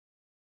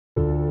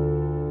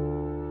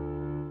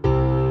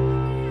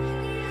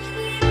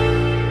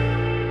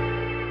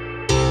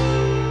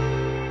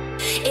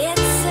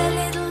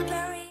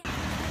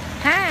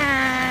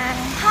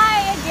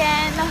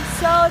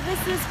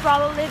this is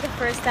probably the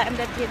first time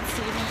that you'd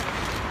see me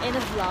in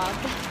a vlog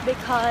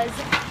because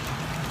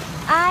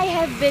I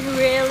have been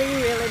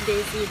really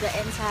busy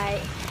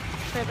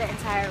for the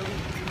entire week.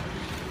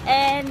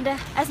 And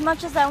as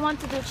much as I want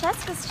to do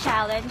Cheska's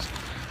challenge,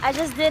 I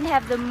just didn't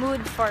have the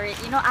mood for it.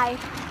 You know, I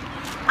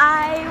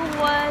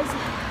was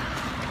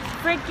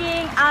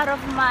freaking out of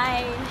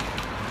my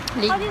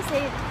how do you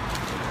say it?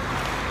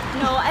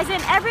 No, as in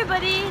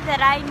everybody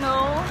that I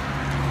know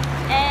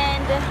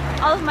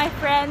and all of my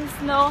friends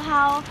know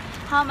how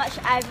much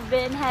I've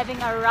been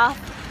having a rough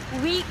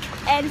week,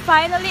 and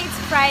finally it's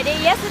Friday.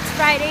 Yes, it's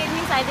Friday. It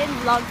means I didn't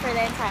vlog for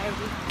the entire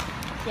week.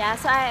 Yeah,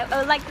 so I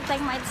would like to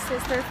thank my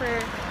sister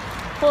for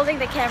holding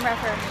the camera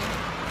for me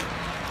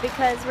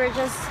because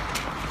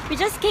we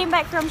just came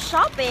back from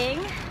shopping.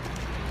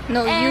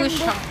 No, you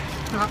shop,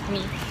 not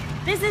me.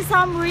 This is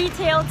some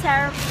retail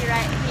therapy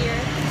right here.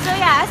 So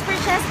yeah, as for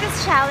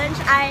Cheska's challenge,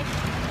 I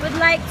would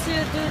like to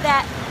do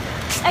that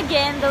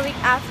again the week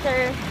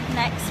after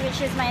next,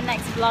 which is my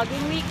next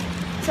vlogging week.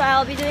 So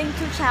I'll be doing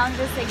 2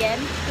 challenges again,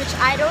 which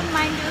I don't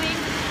mind doing.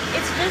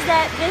 It's just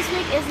that this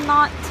week is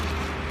not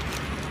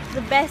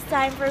the best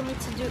time for me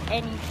to do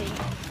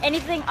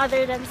anything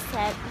other than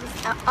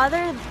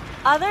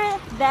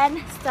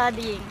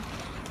studying.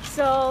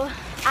 So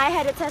I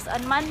had a test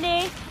on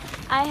Monday.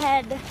 I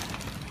had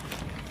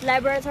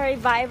laboratory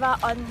viva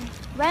on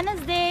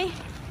Wednesday.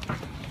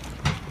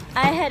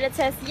 I had a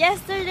test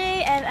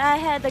yesterday, and I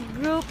had a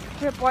group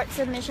report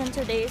submission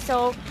today.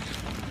 So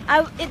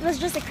it was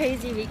just a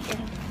crazy week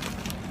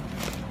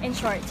in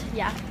short.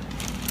 Yeah.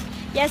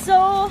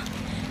 So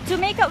to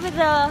make up with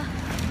the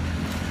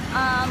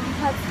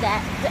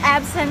the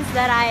absence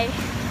that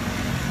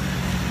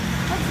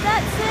what's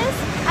that, sis?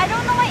 I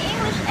don't know my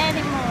English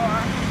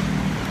anymore.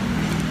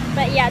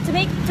 But yeah, to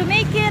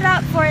make it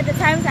up for the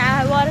times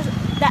that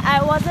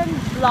I wasn't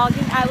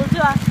vlogging, I will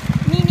do a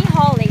mini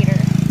haul later.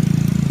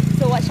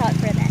 So watch out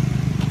for that.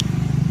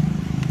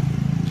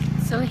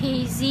 So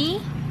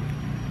hazy,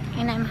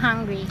 and I'm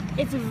hungry.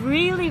 It's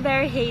really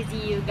very hazy,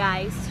 you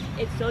guys.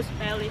 It's so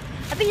smelly.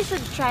 I think you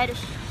should try to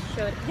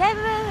show it.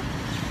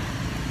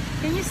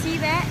 Can you see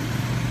that?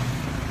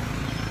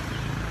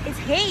 It's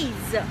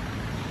haze.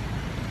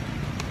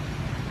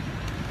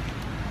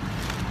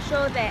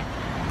 Show that.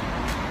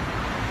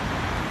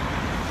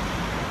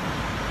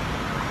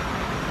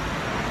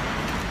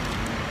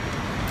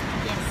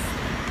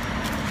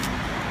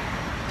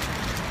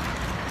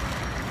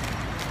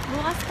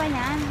 Bukas pa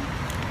yan.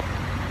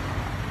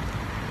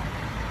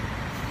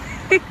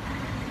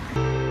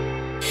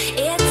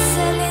 It's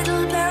a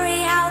little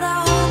blurry how the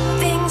whole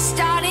thing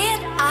started.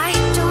 I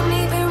don't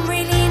even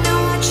really know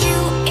what you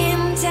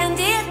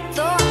intended.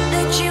 Thought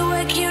that you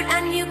were cute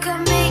and you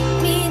could make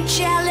me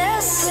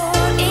jealous.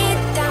 Put it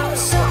down,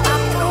 so I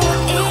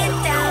put it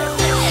down.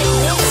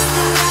 Next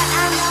thing that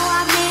I know,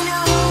 I'm in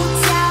a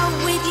hotel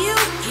with you.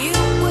 You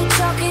were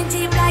talking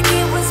deep like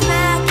it was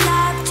mad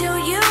love to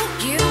you.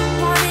 You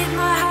wanted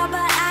my heart,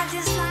 but I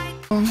just like.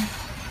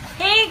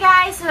 Hey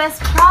guys, so as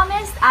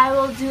promised, I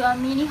will do a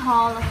mini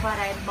haul of what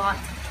I bought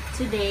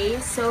today.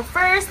 So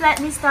first,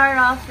 let me start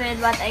off with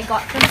what I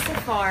got from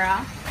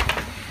Sephora.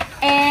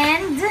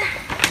 And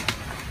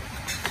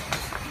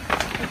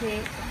okay,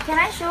 can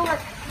I show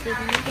what did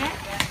you get?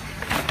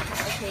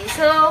 Okay,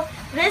 so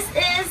this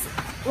is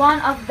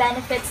one of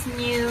Benefit's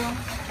new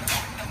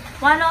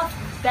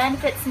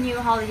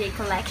holiday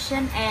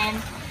collection,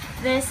 and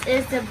this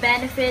is the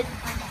Benefit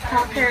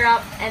Pucker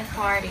Up and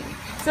Party.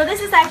 So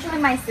this is actually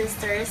my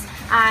sister's.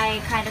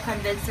 I kind of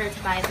convinced her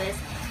to buy this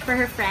for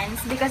her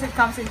friends because it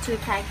comes in 2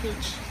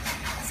 packages.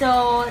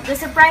 So the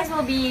surprise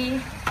will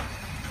be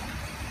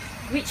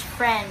which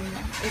friend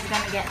is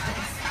going to get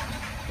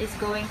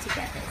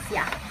this.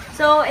 Yeah.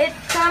 So it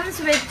comes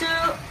with 2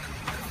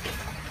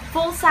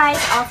 full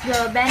size of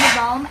the Benny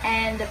Balm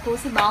and the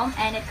Cozy Balm,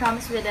 and it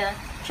comes with a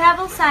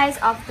travel size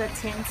of the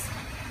tints.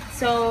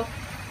 So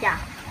yeah.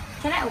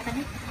 Can I open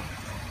it?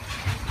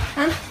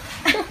 Huh?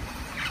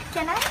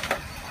 Can I?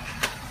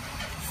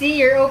 See,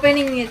 you're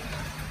opening it.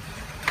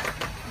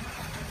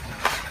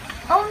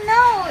 Oh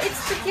no,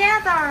 it's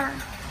together.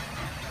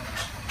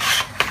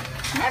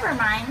 Never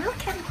mind, we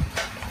can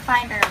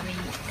find our way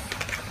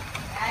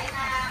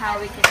how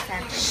we can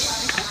separate.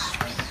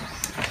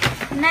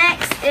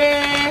 Next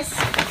is,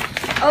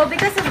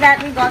 because of that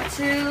we got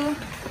 2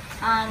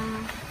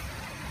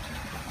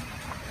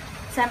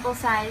 sample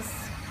size,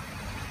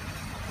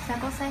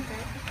 right?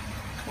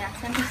 Yeah,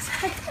 sample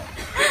size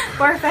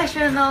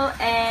professional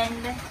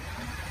and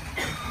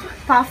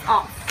puff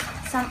off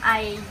some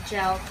eye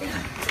gel thing.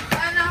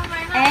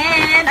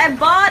 And I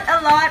bought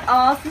a lot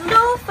of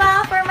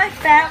loofah for my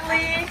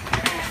family.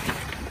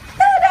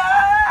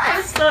 Ta-da!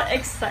 I'm so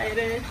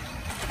excited.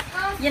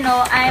 You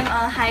know, I'm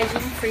a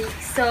hygiene freak,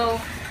 so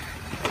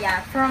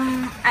yeah,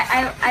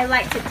 I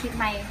like to keep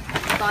my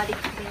body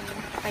clean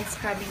by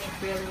scrubbing it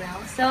really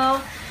well.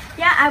 So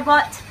yeah,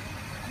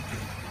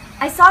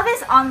 I saw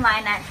this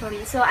online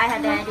actually, so I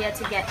had the idea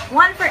to get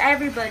one for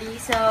everybody.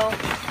 So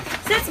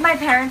since my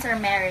parents are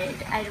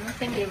married, I don't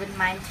think they would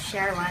mind to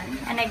share one,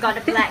 and I got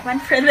a black one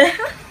for them.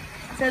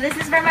 So this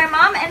is for my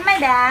mom and my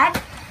dad.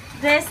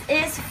 This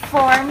is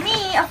for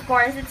me, of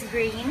course, it's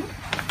green.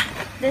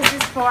 This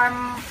is for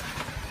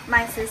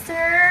my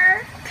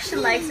sister, she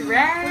likes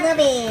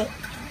red.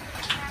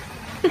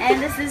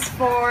 And this is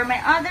for my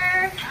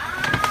other,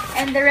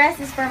 and the rest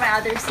is for my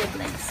other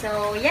siblings.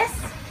 So yes,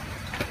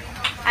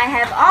 I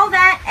have all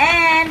that.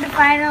 And the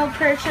final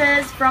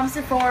purchase from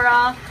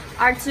Sephora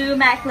are 2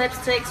 MAC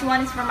lipsticks.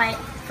 One is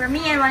for me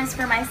and one is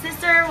for my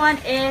sister. One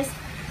is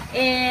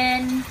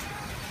in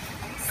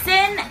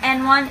Sin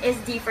and one is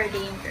D for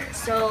Danger.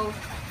 So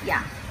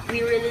yeah, we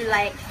really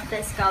like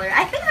this color.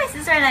 I think my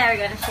sister and I are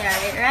gonna share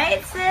it,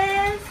 right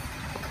sis?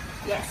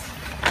 Yes.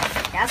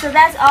 Yeah, so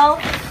that's all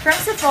from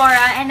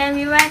Sephora. And then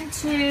we went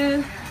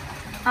to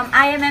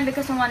IMM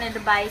because we wanted to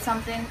buy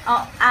something.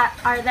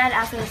 Our dad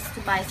asked us to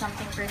buy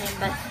something for him,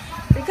 but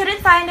we couldn't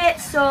find it,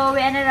 so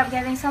we ended up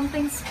getting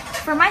something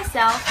for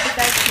myself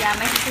because yeah,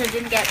 my sister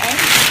didn't get any.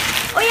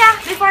 Oh yeah,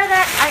 before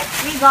that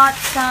we got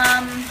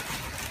some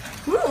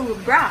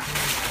bra,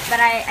 but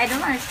I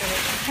don't want to show it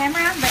on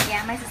camera. But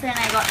yeah, my sister and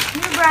I got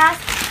new bras,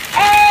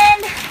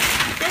 and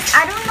this,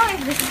 I don't know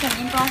if this is an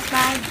impulse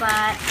buy,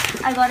 but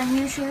I got a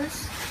new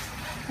shoes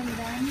from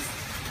Vans.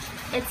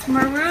 It's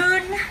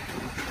maroon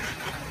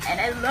and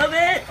I love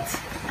it.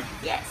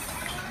 Yes,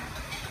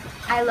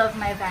 I love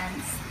my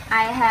Vans.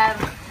 I have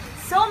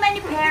so many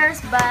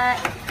pairs, but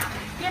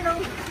you know,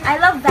 I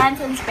love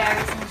Vans and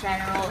Sperry's in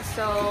general.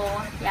 So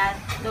yeah,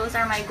 those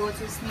are my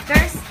go-to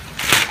sneakers.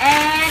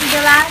 And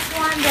the last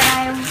one that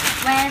I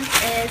went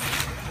is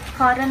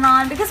Cotton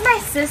On because my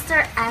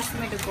sister asked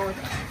me to go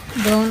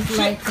there.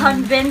 She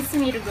convinced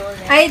me to go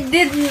there. I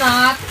did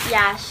not.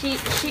 Yeah, she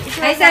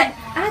I said,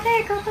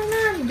 Ate, Cotton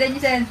On. Then you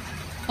said,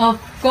 of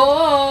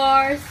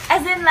course.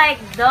 as in like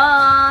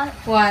the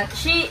What?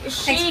 she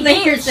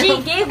Explain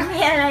yourself. gave me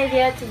an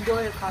idea to go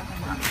to Cotton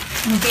On.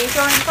 Okay,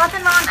 so in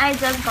Cotton On I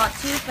just got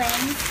 2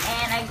 things,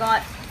 and I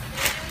got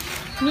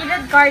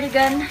knitted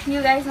cardigan.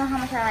 You guys know how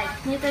much I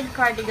like knitted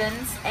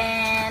cardigans,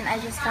 and I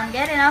just can't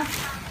get enough.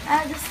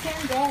 I just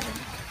can't get it.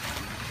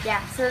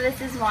 Yeah, so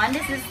this is one.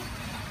 This is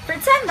for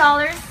 $10,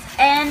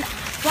 and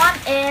one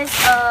is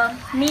a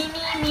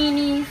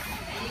mini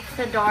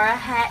fedora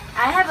hat.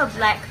 I have a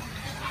black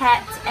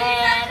hat,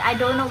 and I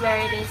don't know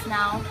where it is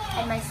now,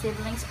 and my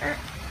siblings are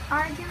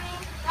arguing.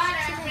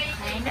 So they're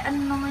kind of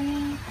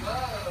annoying.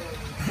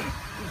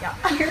 Yeah.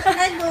 You're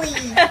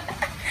ugly.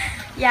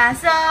 Yeah,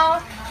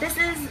 so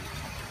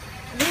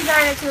these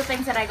are the 2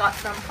 things that I got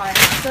from Cotton.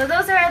 So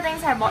those are the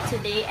things I bought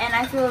today, and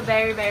I feel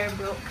very, very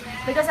broke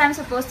because I'm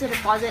supposed to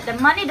deposit the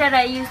money that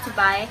I used to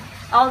buy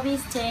all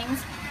these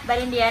things, but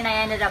in the end I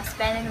ended up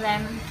spending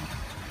them.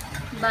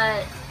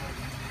 But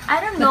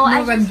I don't know.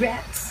 No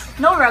regrets.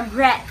 No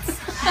regrets.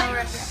 No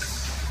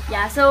regrets.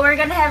 Yeah, so we're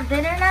gonna have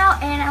dinner now,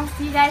 and I'll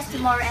see you guys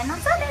tomorrow and on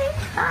Sunday.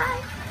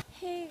 Bye.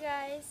 Hey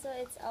guys, so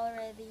it's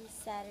already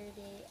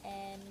Saturday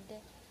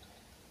and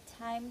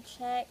time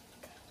check.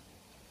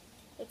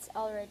 It's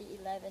already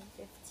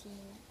 11:15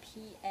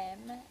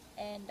 p.m.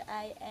 and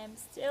I am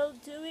still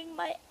doing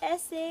my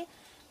essay.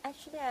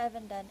 Actually, I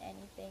haven't done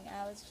anything.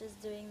 I was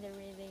just doing the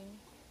reading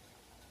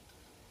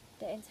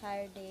the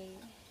entire day,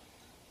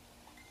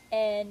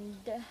 and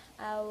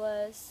I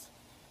was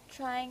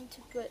trying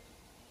to put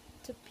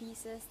 2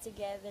 pieces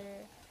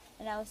together,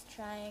 and I was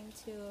trying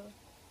to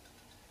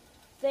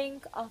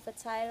think of a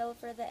title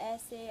for the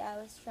essay. I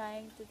was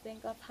trying to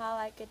think of how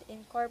I could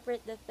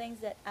incorporate the things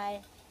that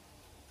I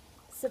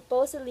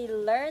supposedly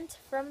learned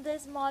from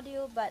this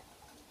module, but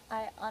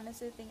I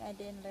honestly think I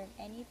didn't learn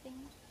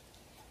anything.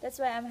 That's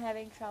why I'm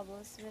having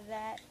troubles with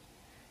that.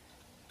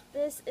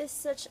 This is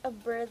such a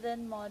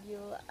burden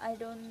module. I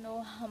don't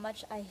know how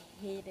much I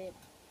hate it.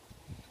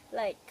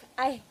 Like,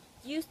 I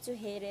used to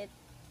hate it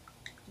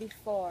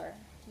before.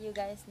 You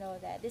guys know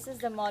that. This is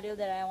the module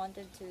that I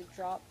wanted to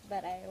drop,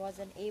 but I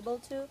wasn't able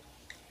to.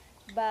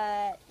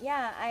 But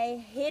yeah,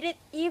 I hate it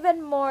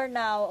even more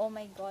now. Oh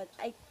my god.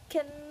 I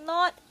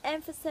cannot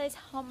emphasize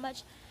how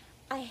much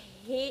I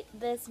hate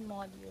this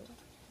module.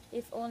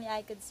 If only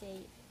I could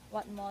say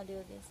what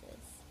module this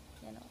is,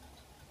 you know.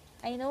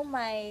 I know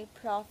my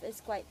prof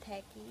is quite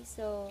techy,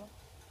 so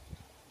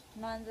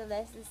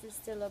nonetheless, this is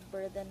still a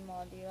burden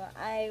module.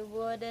 I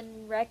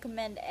wouldn't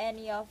recommend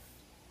any of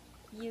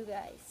you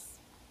guys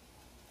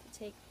to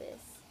take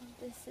this.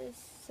 This is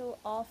so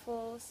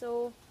awful,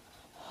 so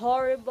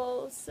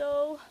horrible,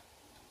 so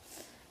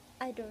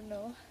I don't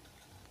know.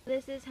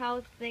 This is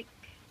how thick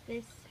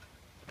this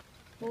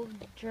whole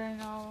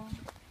journal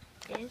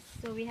is.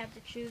 So we have to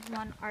choose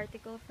one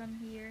article from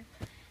here,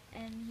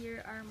 and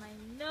here are my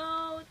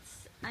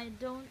notes. I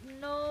don't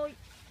know,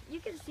 you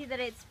can see that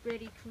it's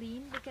pretty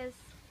clean because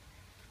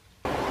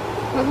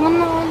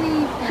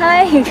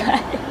hi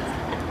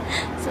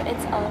guys. So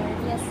it's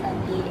already a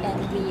Sunday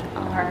and we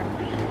are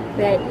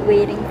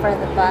waiting for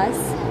the bus,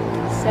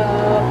 so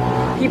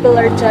people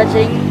are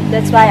judging,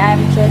 that's why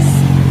I'm just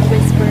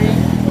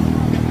whispering.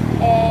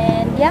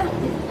 And yeah,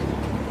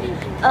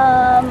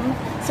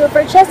 so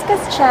for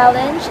Cheska's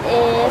challenge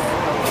is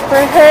for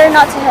her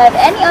not to have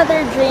any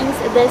other drinks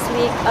this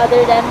week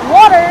other than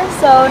water.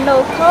 So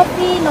no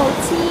coffee, no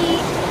tea,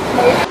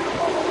 no...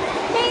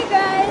 Hey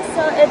guys,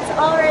 so it's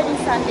already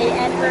Sunday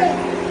and we're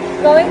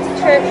going to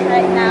church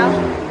right now.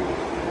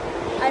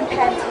 I'm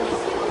panting.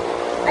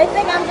 I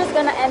think I'm just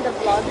gonna end the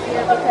vlog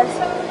here because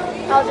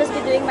I'll just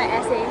be doing my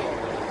essay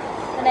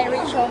when I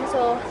reach home,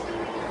 so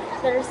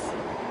there's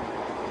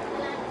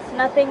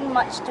nothing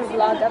much to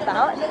vlog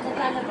about.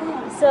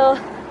 So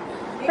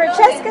for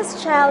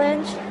Cheska's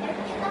challenge,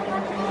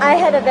 I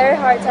had a very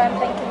hard time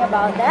thinking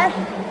about that,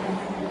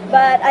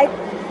 but I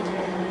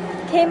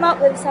came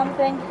up with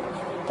something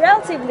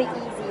relatively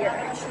easier.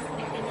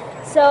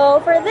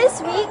 So for this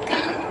week,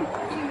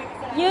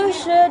 you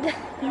should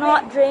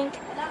not drink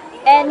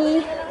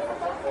any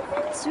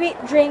sweet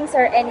drinks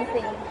or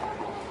anything.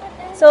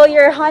 So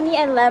your honey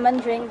and lemon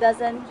drink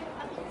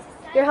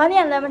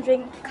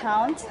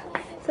count.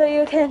 So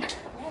you can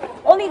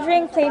only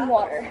drink plain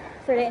water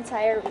for the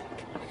entire week.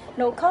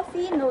 No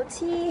coffee, no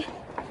tea,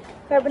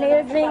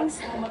 carbonated drinks,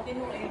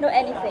 no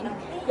anything.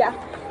 Yeah,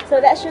 so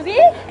that should be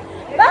it.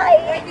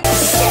 Bye!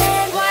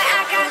 Why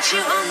I got you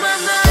on my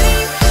mind.